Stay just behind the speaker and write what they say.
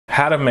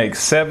How to make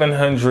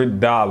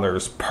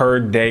 $700 per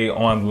day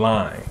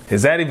online.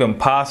 Is that even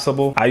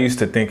possible? I used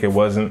to think it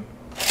wasn't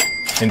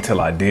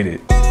until I did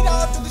it. The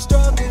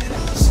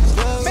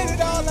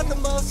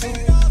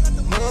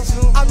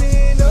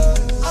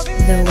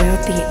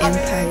Wealthy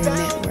Empire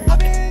Network.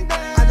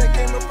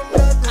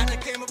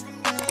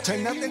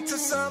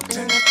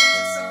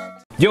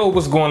 Yo,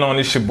 what's going on?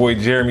 It's your boy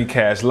Jeremy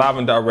Cash, live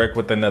and direct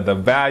with another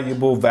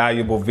valuable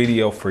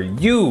video for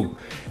you.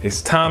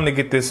 It's time to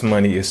get this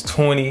money. It's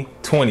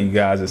 2020,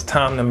 guys. It's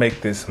time to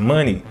make this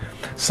money.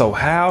 So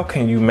how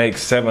can you make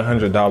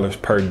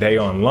 $700 per day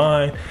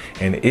online?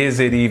 And is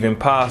it even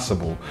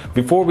possible?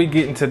 Before we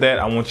get into that,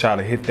 I want y'all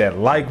to hit that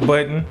like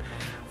button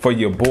for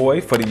your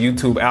boy, for the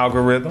YouTube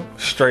algorithm.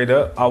 Straight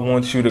up, I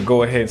want you to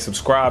go ahead and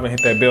subscribe and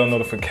hit that bell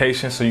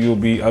notification so you'll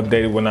be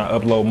updated when I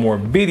upload more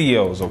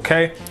videos,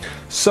 okay?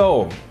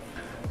 So,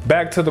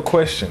 back to the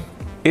question.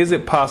 Is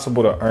it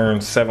possible to earn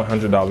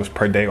 $700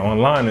 per day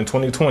online in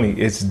 2020?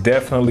 It's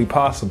definitely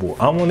possible.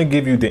 I want to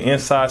give you the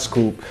inside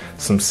scoop,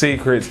 some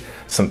secrets,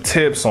 some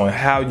tips on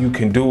how you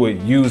can do it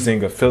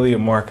using affiliate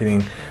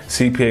marketing,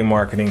 CPA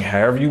marketing,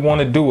 however you want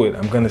to do it.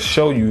 I'm going to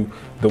show you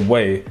the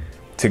way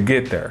to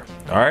get there,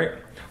 all right?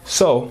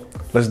 So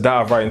let's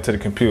dive right into the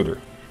computer.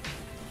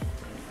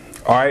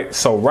 All right,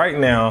 so right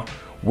now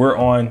we're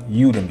on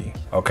Udemy,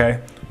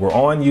 okay? We're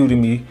on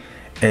Udemy,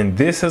 and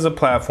this is a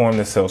platform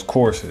that sells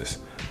courses,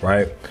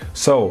 right?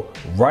 So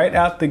right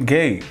out the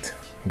gate,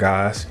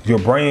 guys, your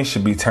brain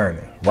should be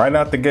turning. Right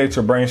out the gate,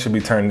 your brain should be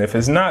turning. If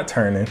it's not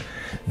turning,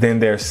 then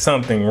there's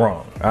something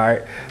wrong, all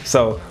right?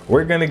 So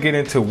we're gonna get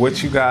into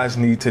what you guys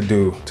need to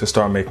do to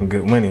start making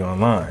good money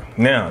online.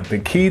 Now, the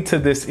key to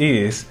this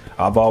is,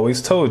 I've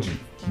always told you,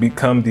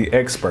 become the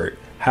expert.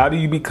 How do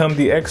you become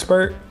the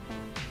expert?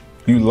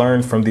 You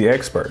learn from the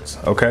experts,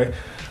 okay?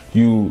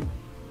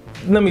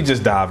 Let me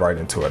just dive right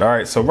into it. All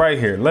right, so right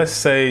here, let's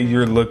say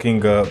you're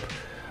looking up,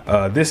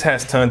 this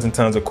has tons and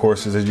tons of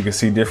courses, as you can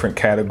see, different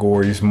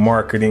categories,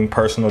 marketing,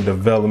 personal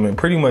development,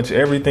 pretty much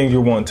everything you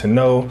want to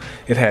know.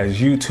 It has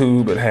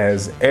YouTube, it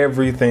has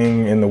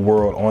everything in the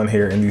world on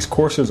here, and these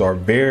courses are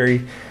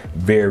very,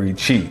 very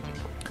cheap.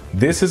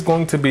 This is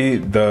going to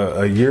be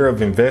a year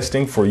of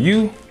investing for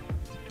you.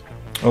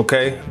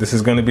 Okay, this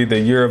is going to be the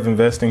year of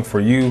investing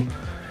for you.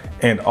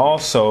 And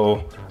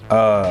also,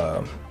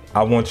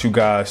 I want you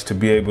guys to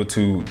be able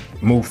to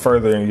move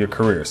further in your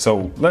career.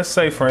 So let's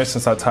say, for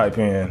instance, I type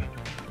in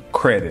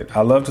credit.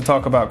 I love to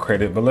talk about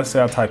credit, but let's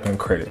say I type in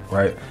credit,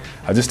 right?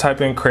 I just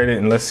type in credit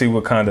and let's see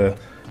what kind of,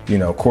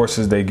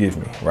 courses they give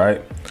me,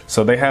 right?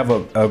 So they have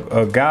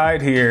a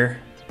guide here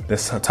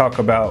that's talk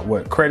about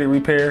what credit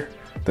repair,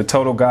 the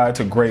total guide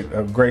to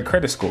a great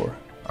credit score.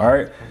 All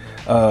right.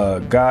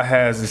 Guy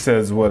has, it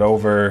says what,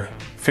 over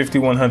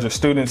 5,100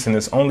 students, and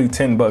it's only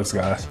 $10,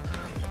 guys.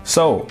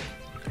 So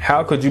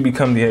how could you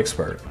become the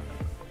expert?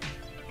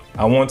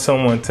 I want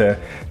someone to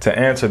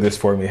answer this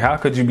for me. How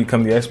could you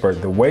become the expert?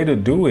 The way to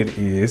do it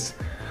is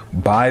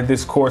buy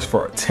this course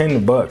for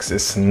 $10.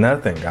 It's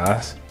nothing,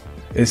 guys.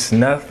 It's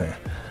nothing.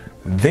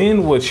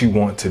 Then what you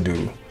want to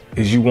do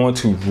is you want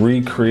to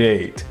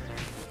recreate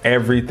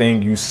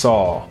everything you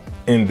saw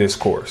in this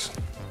course.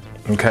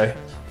 Okay?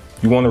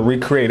 You want to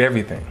recreate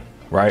everything.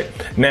 Right?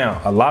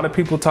 Now, a lot of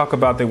people talk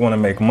about they want to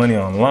make money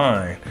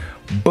online,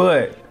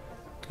 but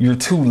you're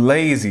too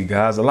lazy,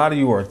 guys. A lot of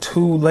you are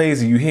too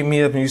lazy. You hit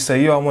me up and you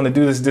say, yo, I want to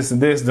do this,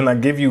 and this. Then I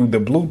give you the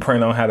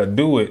blueprint on how to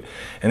do it.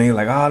 And then you're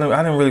like, oh,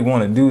 I didn't really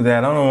want to do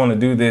that. I don't want to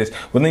do this.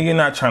 Well, then you're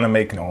not trying to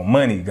make no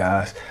money,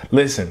 guys.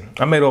 Listen,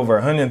 I made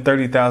over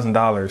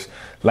 $130,000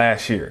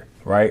 last year.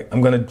 Right?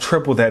 I'm going to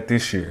triple that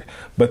this year.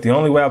 But the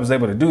only way I was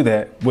able to do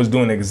that was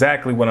doing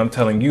exactly what I'm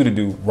telling you to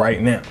do right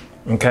now.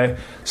 Okay?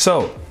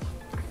 So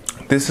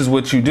this is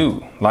what you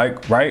do,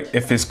 right?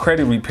 If it's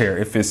credit repair,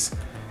 if it's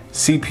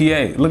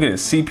CPA, look at it,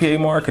 CPA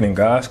marketing,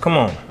 guys, come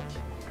on.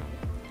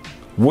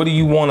 What do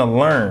you want to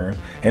learn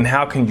and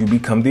how can you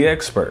become the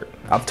expert?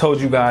 I've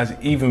told you guys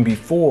even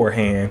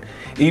beforehand,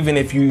 even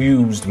if you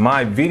used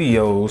my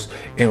videos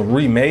and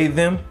remade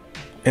them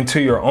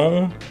into your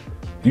own,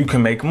 you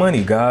can make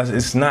money, guys.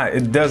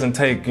 It doesn't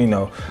take,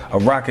 a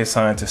rocket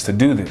scientist to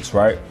do this,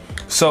 right?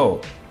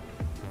 So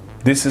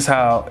this is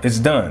how it's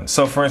done.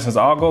 So for instance,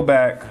 I'll go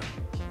back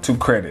to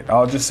credit.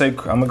 I'll just say, I'm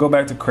gonna go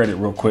back to credit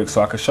real quick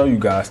so I can show you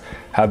guys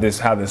how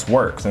this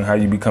works and how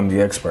you become the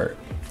expert.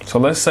 So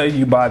let's say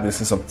you buy this.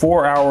 It's a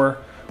 4-hour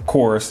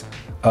course,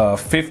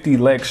 50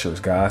 lectures,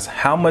 guys.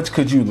 How much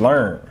could you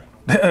learn,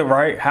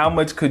 right? How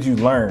much could you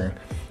learn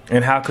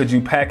and how could you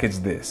package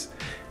this,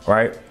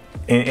 right?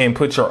 And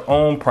put your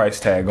own price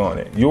tag on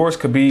it. Yours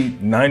could be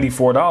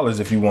 $94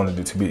 if you wanted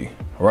it to be,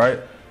 right?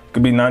 It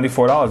could be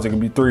 $94, it could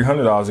be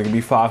 $300, it could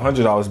be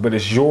 $500, but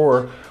it's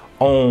your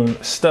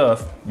own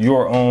stuff,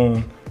 your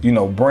own,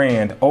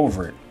 brand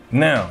over it.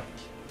 Now,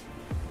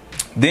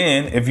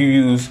 then if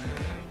you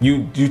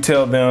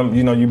tell them,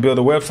 you build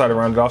a website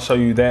around it, I'll show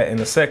you that in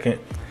a second.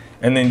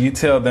 And then you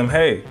tell them,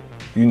 hey,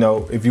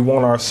 if you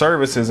want our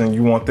services and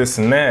you want this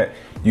and that,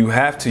 you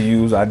have to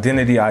use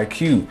Identity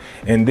IQ.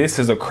 And this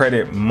is a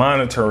credit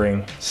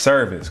monitoring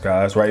service,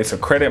 guys, right? It's a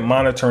credit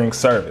monitoring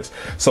service.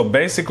 So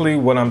basically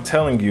what I'm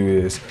telling you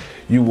is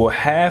you will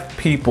have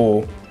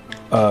people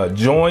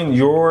join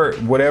your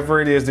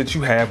whatever it is that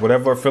you have,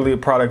 whatever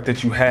affiliate product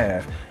that you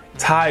have.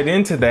 Tied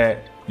into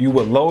that, you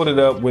would load it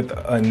up with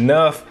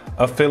enough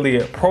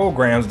affiliate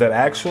programs that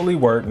actually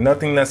work,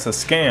 nothing that's a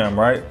scam,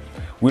 right?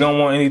 We don't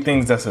want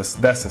anything that's a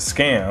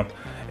scam.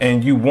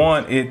 And you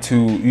want it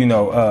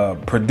to,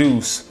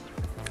 produce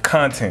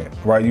content,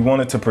 right? You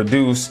want it to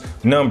produce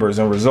numbers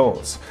and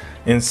results.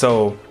 And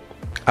so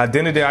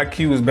Identity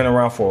IQ has been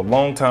around for a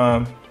long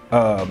time,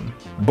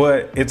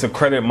 but it's a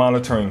credit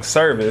monitoring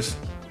service,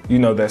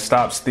 that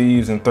stops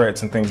thieves and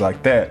threats and things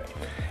like that.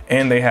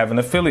 And they have an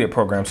affiliate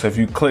program. So if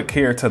you click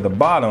here to the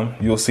bottom,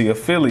 you'll see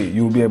affiliate.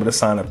 You'll be able to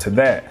sign up to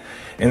that.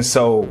 And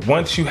so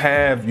once you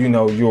have,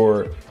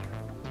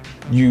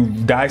 you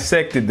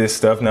dissected this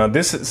stuff. Now,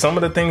 this is some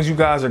of the things you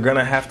guys are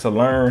gonna have to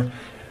learn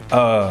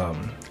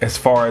as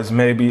far as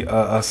maybe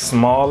a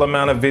small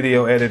amount of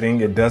video editing.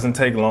 It doesn't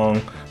take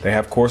long. They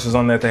have courses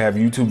on that. They have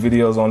YouTube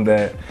videos on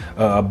that.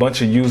 A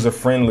bunch of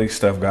user-friendly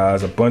stuff,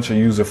 guys. A bunch of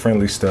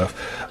user-friendly stuff.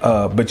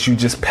 But you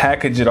just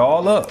package it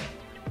all up.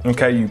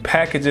 Okay, you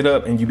package it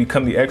up and you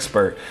become the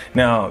expert.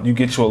 Now, you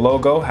get you a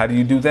logo. How do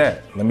you do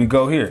that? Let me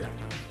go here.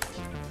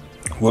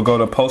 We'll go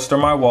to poster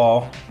my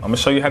wall. I'm gonna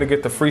show you how to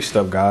get the free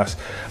stuff, guys.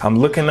 I'm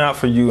looking out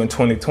for you in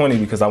 2020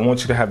 because I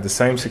want you to have the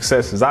same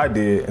success as I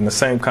did and the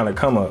same kind of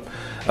come up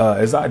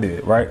as I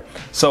did, right?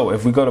 So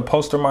if we go to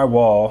poster my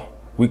wall,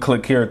 we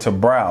click here to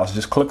browse.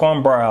 Just click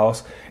on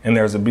browse and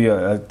there's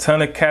a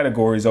ton of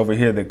categories over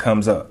here that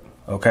comes up,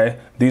 okay?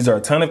 These are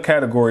a ton of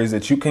categories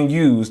that you can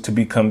use to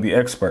become the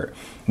expert.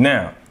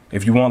 Now,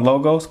 if you want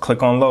logos,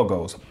 click on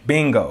logos.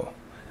 Bingo.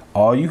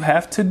 All you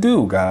have to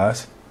do,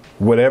 guys,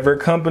 whatever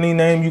company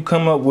name you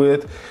come up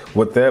with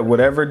that,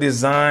 whatever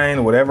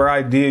design, whatever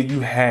idea you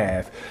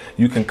have,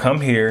 you can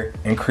come here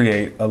and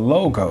create a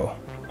logo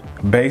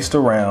based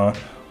around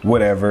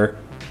whatever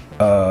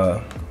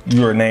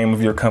your name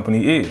of your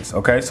company is.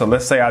 Okay, so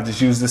let's say I just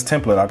use this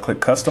template. I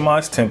click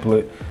customize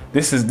template.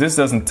 This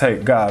doesn't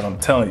take, guys, I'm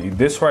telling you,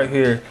 this right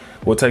here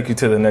will take you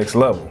to the next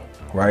level,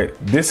 right?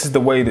 This is the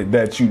way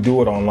that you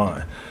do it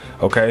online.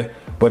 Okay,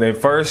 but at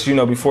first,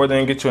 before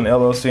they get you an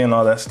LLC and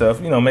all that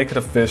stuff, make it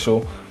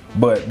official.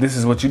 But this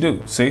is what you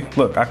do. See,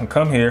 look, I can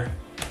come here.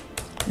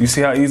 You see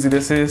how easy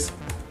this is?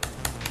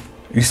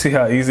 You see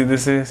how easy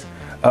this is?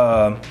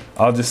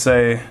 I'll just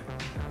say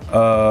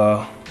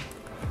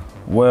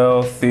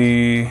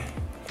Wealthy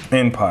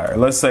Empire.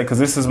 Let's say, because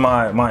this is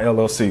my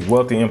LLC,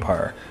 Wealthy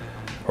Empire,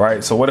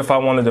 right? So what if I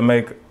wanted to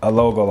make a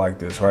logo like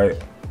this,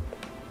 right?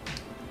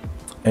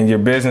 And your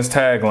business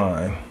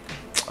tagline,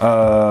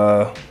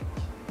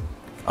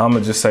 I'm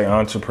gonna just say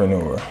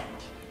entrepreneur,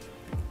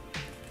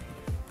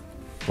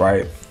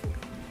 right?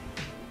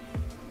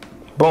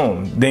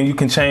 Boom. Then you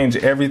can change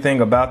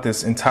everything about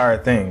this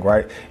entire thing,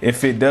 right?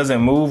 If it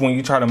doesn't move when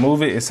you try to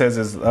move it, it says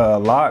it's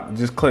locked.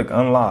 Just click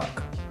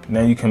unlock.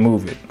 Now you can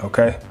move it,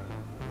 okay?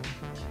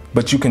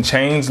 But you can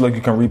change, look,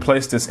 you can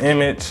replace this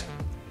image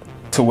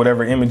to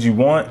whatever image you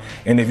want.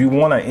 And if you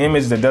want an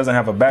image that doesn't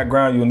have a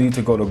background, you'll need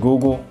to go to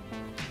Google,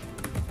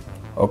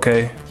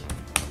 okay?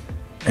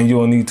 And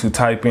you'll need to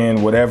type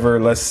in whatever,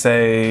 let's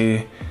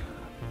say,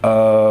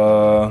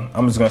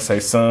 I'm just gonna say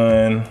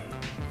sun.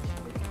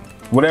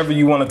 Whatever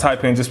you want to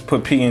type in, just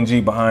put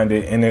PNG behind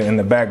it, and then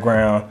the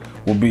background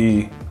will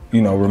be,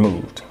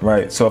 removed,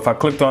 right? So if I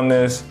clicked on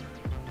this,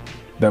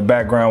 the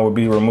background will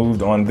be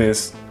removed on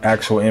this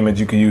actual image.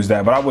 You could use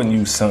that, but I wouldn't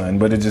use sun,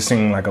 but it just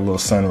seemed like a little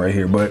sun right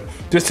here. But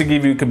just to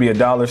give you, it could be a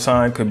dollar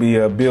sign, could be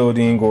a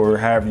building, or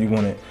however you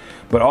want it.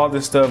 But all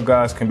this stuff,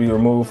 guys, can be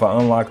removed. If I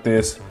unlock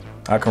this,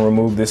 I can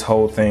remove this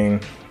whole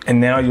thing. And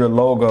now your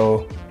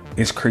logo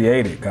is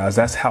created, guys.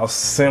 That's how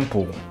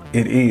simple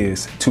it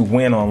is to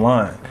win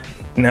online.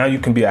 Now you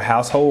can be a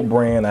household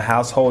brand, a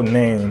household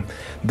name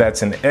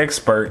that's an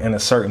expert in a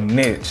certain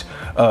niche,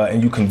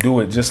 and you can do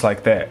it just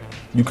like that.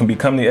 You can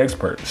become the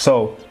expert.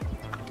 So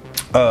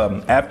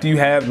after you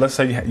have, let's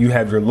say you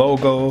have your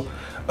logo,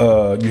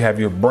 you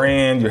have your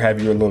brand, you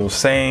have your little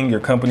saying,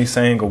 your company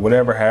saying, or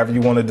whatever, however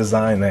you want to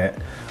design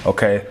that,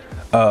 okay?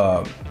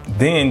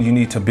 Then you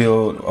need to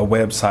build a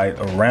website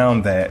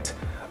around that.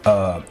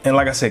 And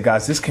like I said,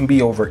 guys, this can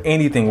be over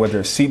anything, whether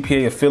it's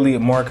CPA,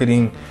 affiliate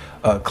marketing,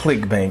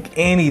 ClickBank,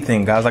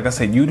 anything, guys. Like I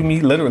said,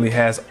 Udemy literally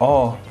has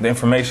all the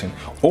information.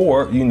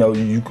 Or,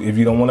 if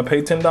you don't want to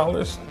pay $10,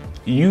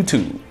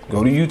 YouTube,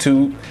 go to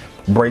YouTube,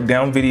 break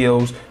down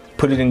videos,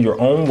 put it in your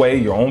own way,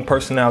 your own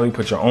personality,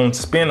 put your own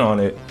spin on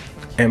it,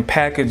 and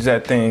package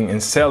that thing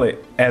and sell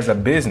it as a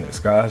business,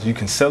 guys. You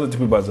can sell it to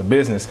people as a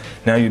business.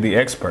 Now you're the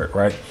expert,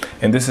 right?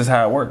 And this is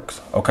how it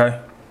works, okay?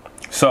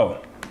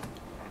 So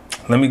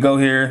let me go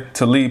here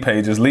to lead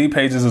pages. Lead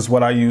pages is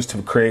what I use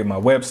to create my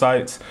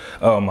websites,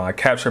 my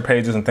capture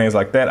pages and things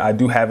like that. I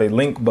do have a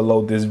link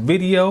below this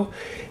video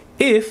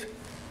if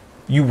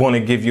you want to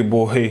give your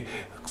boy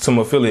some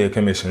affiliate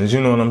commissions,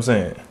 you know what I'm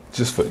saying?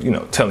 Just for,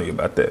 telling you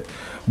about that.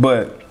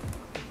 But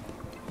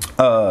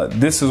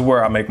this is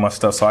where I make my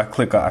stuff. So I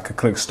could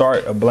click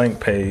start a blank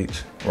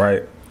page,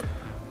 right?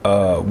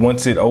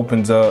 Once it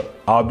opens up,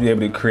 I'll be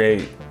able to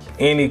create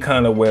any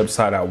kind of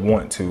website I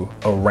want to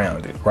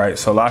around it, right?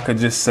 So I could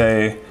just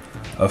say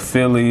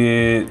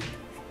affiliate,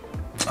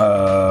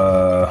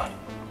 I'll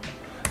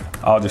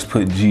just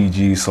put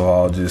GG,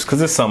 so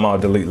cause it's something I'll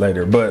delete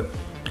later, but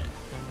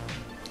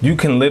you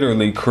can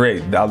literally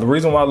create. Now, the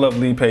reason why I love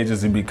lead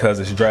pages is because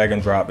it's drag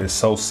and drop. It's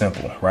so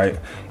simple, right?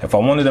 If I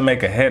wanted to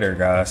make a header,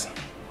 guys,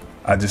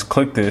 I just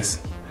click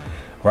this,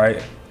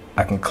 right?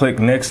 I can click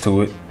next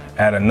to it,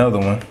 add another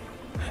one.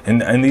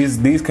 And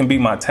these can be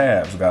my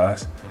tabs,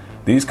 guys.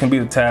 These can be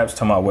the tabs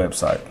to my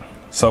website.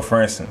 So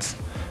for instance,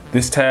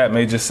 this tab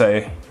may just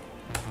say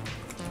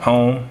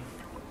home,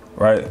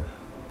 right?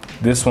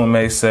 This one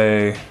may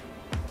say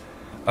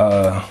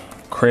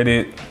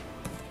credit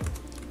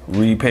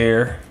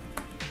repair,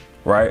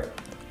 right?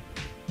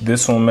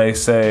 This one may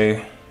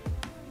say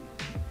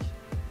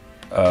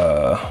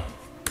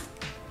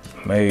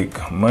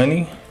make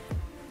money.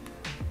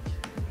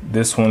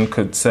 This one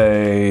could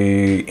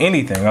say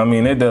anything. I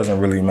mean, it doesn't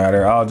really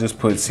matter. I'll just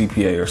put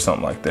CPA or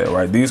something like that,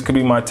 right? These could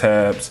be my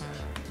tabs.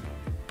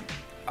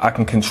 I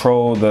can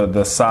control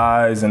the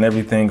size and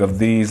everything of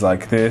these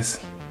like this,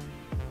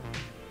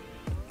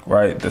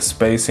 right? The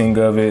spacing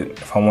of it,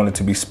 if I want it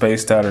to be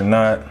spaced out or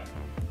not.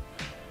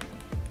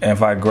 And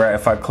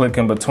if I click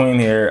in between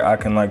here, I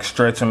can like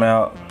stretch them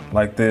out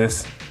like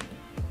this.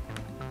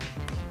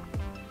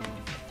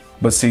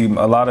 But see,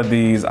 a lot of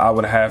these I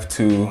would have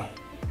to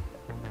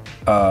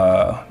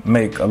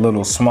make a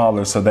little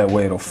smaller so that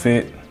way it'll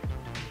fit.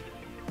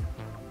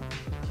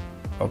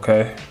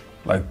 Okay,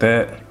 like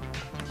that.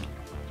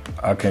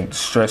 I can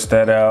stretch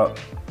that out.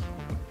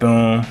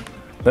 Boom.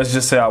 Let's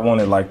just say I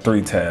wanted like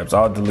 3 tabs.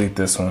 I'll delete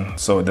this one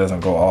so it doesn't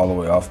go all the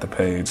way off the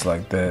page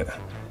like that.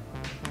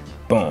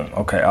 Boom.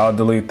 Okay, I'll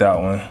delete that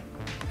one.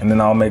 And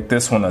then I'll make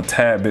this one a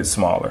tad bit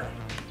smaller.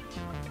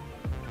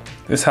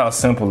 This is how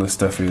simple this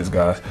stuff is,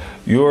 guys.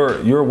 Your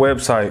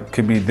website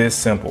could be this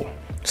simple.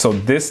 So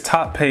this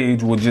top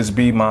page will just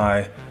be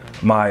my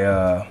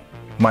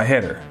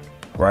header,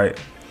 right?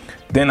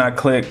 Then I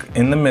click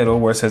in the middle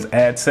where it says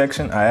add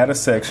section. I add a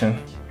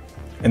section,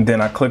 and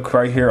then I click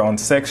right here on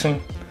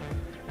section,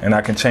 and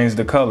I can change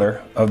the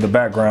color of the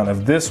background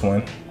of this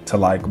one to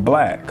like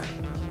black,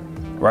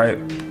 right?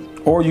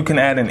 Or you can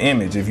add an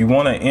image. If you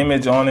want an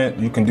image on it,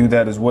 you can do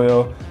that as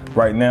well.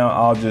 Right now,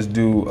 I'll just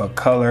do a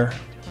color,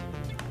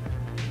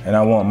 and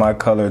I want my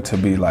color to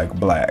be like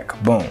black.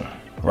 Boom,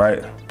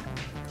 right?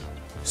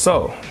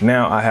 So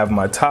now I have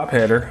my top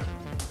header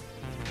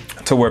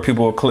to where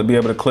people will be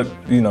able to click,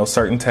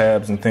 certain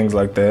tabs and things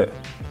like that.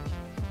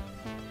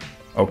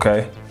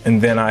 Okay,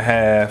 and then I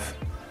have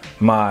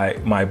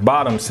my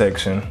bottom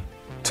section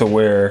to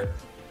where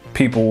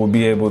people will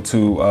be able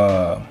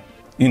to,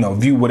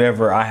 view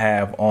whatever I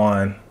have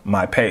on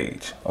my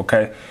page.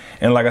 Okay,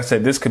 and like I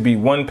said, this could be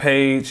 1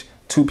 page,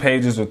 2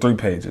 pages, or 3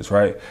 pages,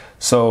 right?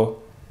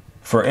 So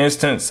for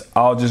instance,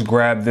 I'll just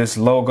grab this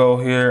logo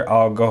here.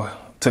 I'll go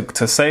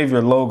to save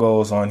your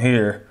logos on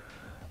here.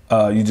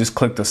 You just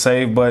click the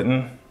save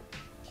button.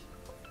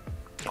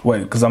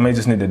 Wait, because I may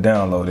just need to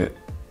download it.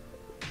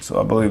 So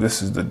I believe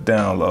this is the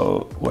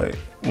download. Wait,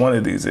 one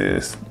of these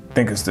is, I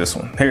think it's this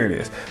one. Here it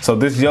is. So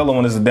this yellow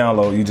one is a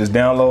download. You just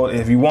download.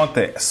 If you want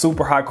the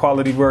super high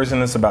quality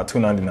version, it's about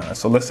 $2.99.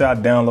 So let's say I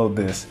download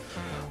this,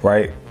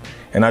 right?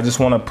 And I just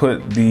want to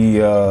put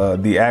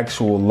the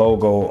actual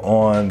logo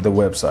on the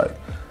website.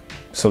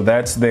 So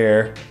that's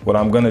there. What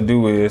I'm gonna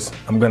do is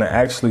I'm gonna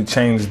actually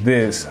change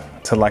this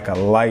to like a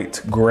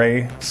light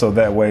gray, so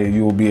that way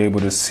you will be able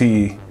to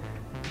see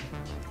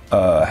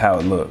how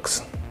it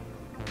looks,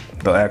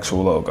 the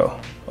actual logo.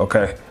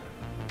 Okay.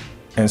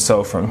 And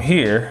so from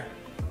here,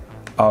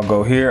 I'll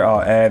go here,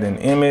 I'll add an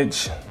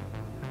image,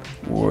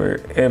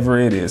 wherever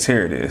it is.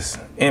 Here it is,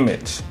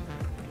 image,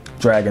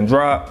 drag and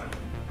drop.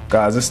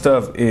 Guys, this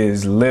stuff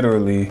is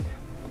literally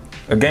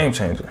a game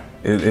changer.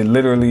 It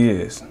literally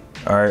is.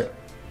 All right.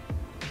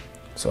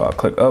 So I'll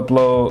click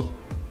upload.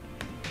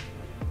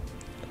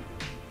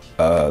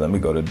 Let me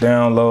go to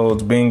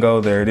downloads. Bingo,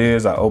 there it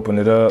is. I open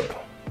it up.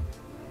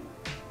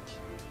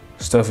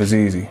 Stuff is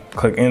easy.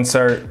 Click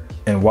insert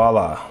and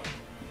voila.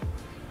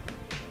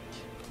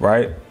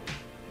 Right?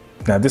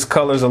 Now this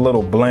color is a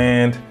little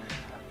bland.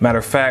 Matter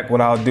of fact,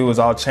 what I'll do is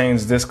I'll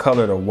change this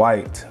color to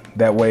white.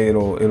 That way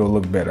it'll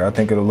look better. I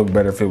think it'll look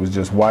better if it was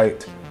just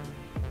white.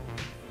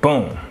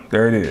 Boom.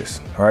 There it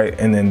is, all right?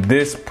 And then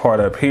this part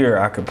up here,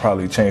 I could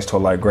probably change to a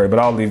light gray, but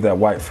I'll leave that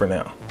white for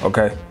now,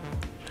 okay?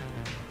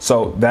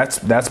 So that's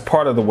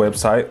part of the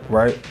website,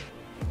 right?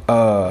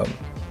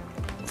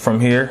 From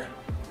here,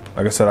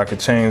 like I said, I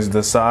could change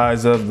the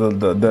size of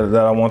that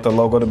I want the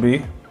logo to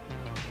be,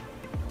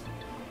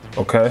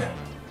 okay?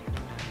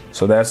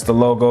 So that's the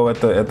logo at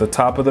the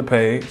top of the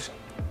page,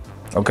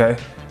 okay?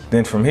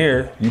 Then from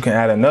here, you can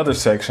add another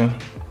section,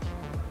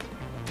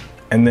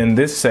 and then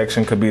this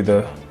section could be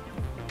the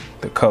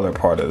color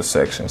part of the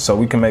section. So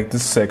we can make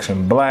this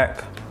section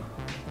black.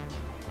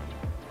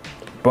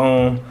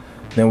 Boom.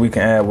 Then we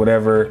can add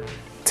whatever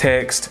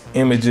text,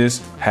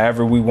 images,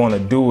 however we want to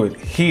do it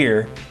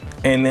here.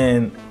 And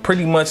then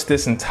pretty much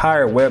this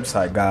entire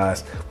website,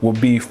 guys, will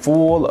be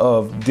full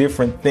of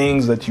different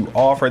things that you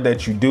offer,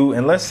 that you do.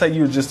 And let's say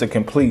you're just a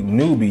complete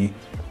newbie,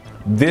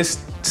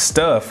 this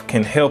stuff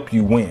can help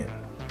you win,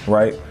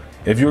 right?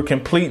 If you're a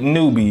complete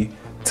newbie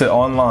to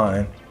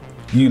online,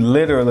 you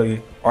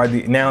literally are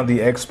now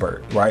the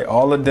expert, right?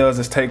 All it does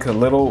is take a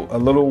little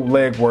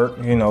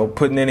legwork, you know,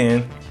 putting it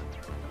in.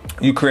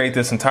 You create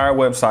this entire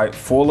website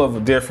full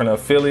of different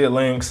affiliate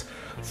links,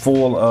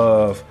 full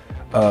of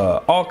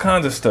all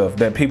kinds of stuff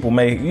that people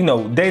may, you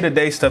know,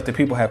 day-to-day stuff that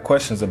people have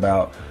questions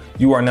about.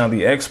 You are now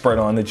the expert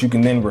on that. You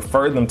can then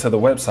refer them to the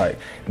website.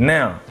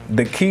 Now,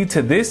 the key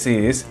to this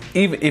is,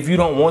 even if you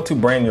don't want to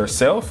brand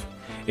yourself,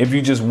 if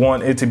you just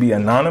want it to be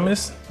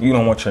anonymous, you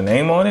don't want your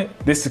name on it,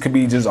 this could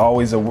be just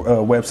always a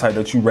website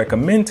that you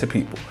recommend to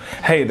people.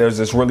 Hey, there's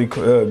this really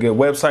good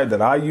website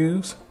that I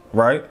use,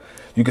 right?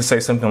 You can say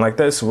something like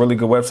this: a really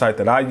good website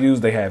that I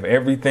use. They have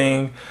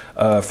everything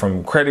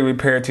from credit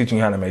repair, teaching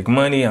you how to make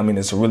money. I mean,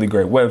 it's a really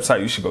great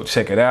website. You should go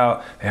check it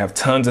out. They have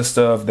tons of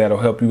stuff that'll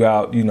help you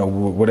out, you know,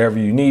 whatever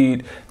you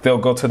need. They'll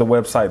go to the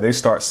website. They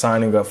start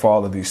signing up for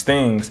all of these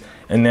things.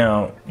 And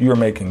now you're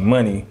making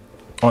money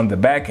on the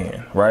back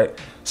end, right?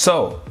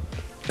 So,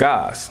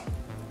 guys,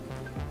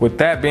 with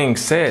that being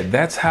said,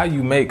 that's how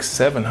you make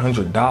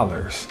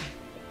 $700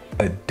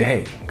 a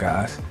day,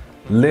 guys.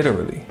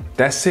 Literally.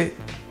 That's it.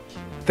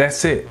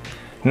 That's it.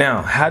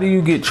 Now, how do you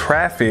get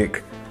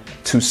traffic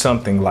to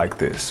something like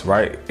this,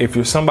 right? If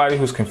you're somebody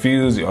who's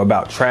confused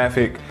about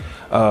traffic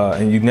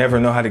and you never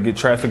know how to get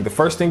traffic, the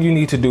first thing you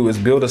need to do is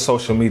build a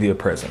social media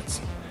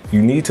presence.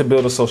 You need to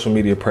build a social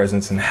media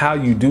presence, and how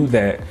you do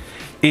that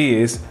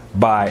is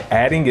by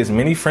adding as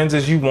many friends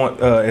as you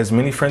want, as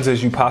many friends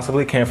as you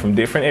possibly can from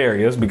different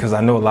areas, because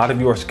I know a lot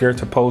of you are scared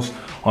to post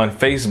on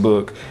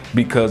Facebook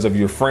because of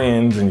your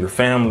friends and your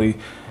family.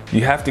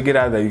 You have to get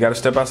out of there. You got to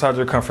step outside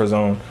your comfort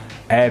zone.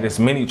 Add as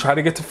many, try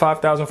to get to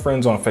 5,000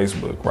 friends on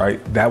Facebook,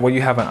 right? That way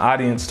you have an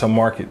audience to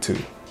market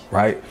to,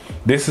 right?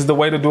 This is the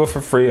way to do it for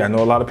free. I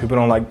know a lot of people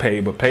don't like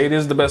paid, but paid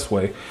is the best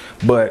way.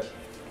 But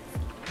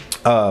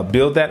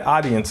build that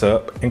audience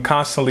up and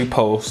constantly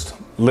post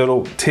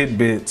little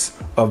tidbits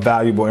of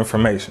valuable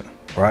information,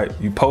 right?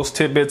 You post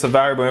tidbits of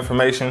valuable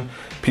information.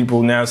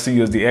 People now see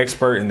you as the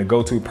expert and the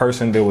go-to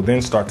person. They will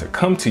then start to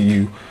come to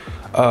you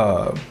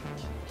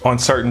on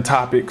certain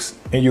topics,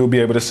 and you'll be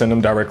able to send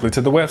them directly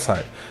to the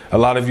website. A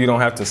lot of you don't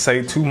have to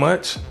say too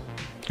much.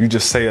 You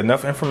just say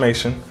enough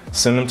information,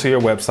 send them to your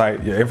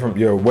website.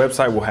 Your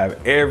website will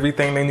have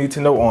everything they need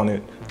to know on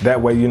it. That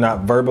way you're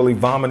not verbally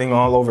vomiting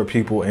all over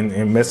people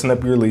and messing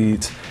up your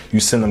leads. You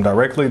send them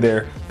directly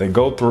there, they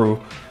go through,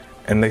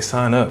 and they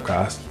sign up,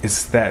 guys.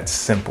 It's that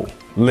simple,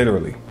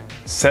 literally.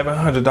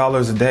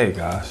 $700 a day,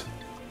 guys,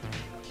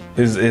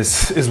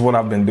 is what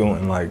I've been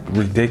doing, like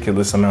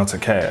ridiculous amounts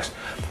of cash.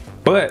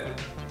 But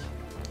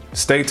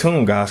stay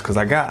tuned, guys, because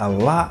I got a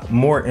lot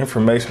more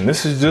information.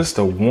 This is just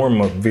a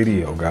warm-up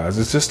video, guys.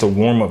 It's just a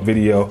warm-up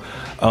video.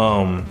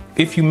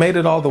 If you made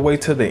it all the way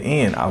to the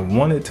end, I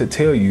wanted to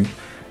tell you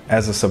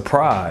as a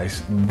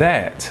surprise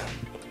that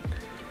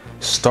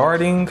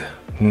starting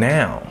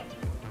now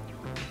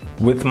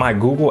with my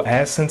Google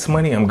AdSense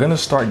money, I'm gonna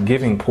start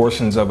giving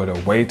portions of it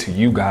away to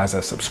you guys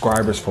as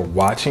subscribers for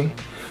watching.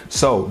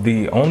 So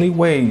the only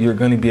way you're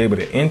gonna be able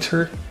to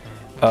enter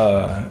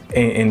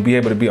and be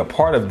able to be a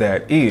part of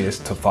that is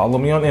to follow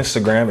me on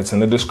Instagram. It's in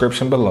the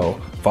description below.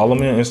 Follow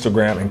me on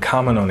Instagram and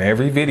comment on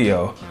every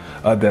video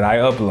that I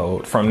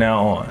upload from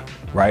now on,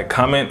 right?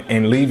 Comment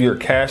and leave your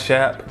Cash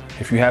App.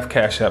 If you have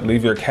Cash App,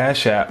 leave your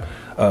Cash App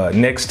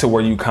next to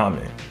where you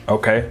comment,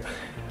 okay?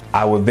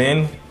 I will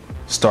then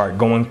start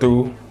going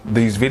through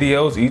these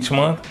videos each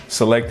month,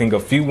 selecting a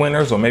few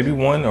winners, or maybe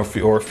one or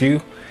a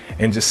few,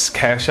 and just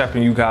Cash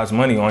Apping you guys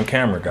money on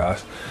camera,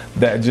 guys.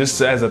 That just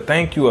as a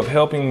thank you of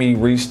helping me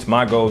reach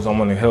my goals, I'm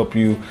gonna help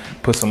you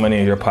put some money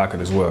in your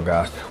pocket as well,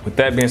 guys. With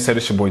that being said,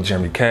 it's your boy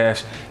Jeremy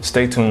Cash.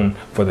 Stay tuned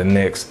for the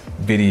next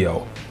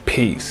video.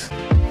 Peace.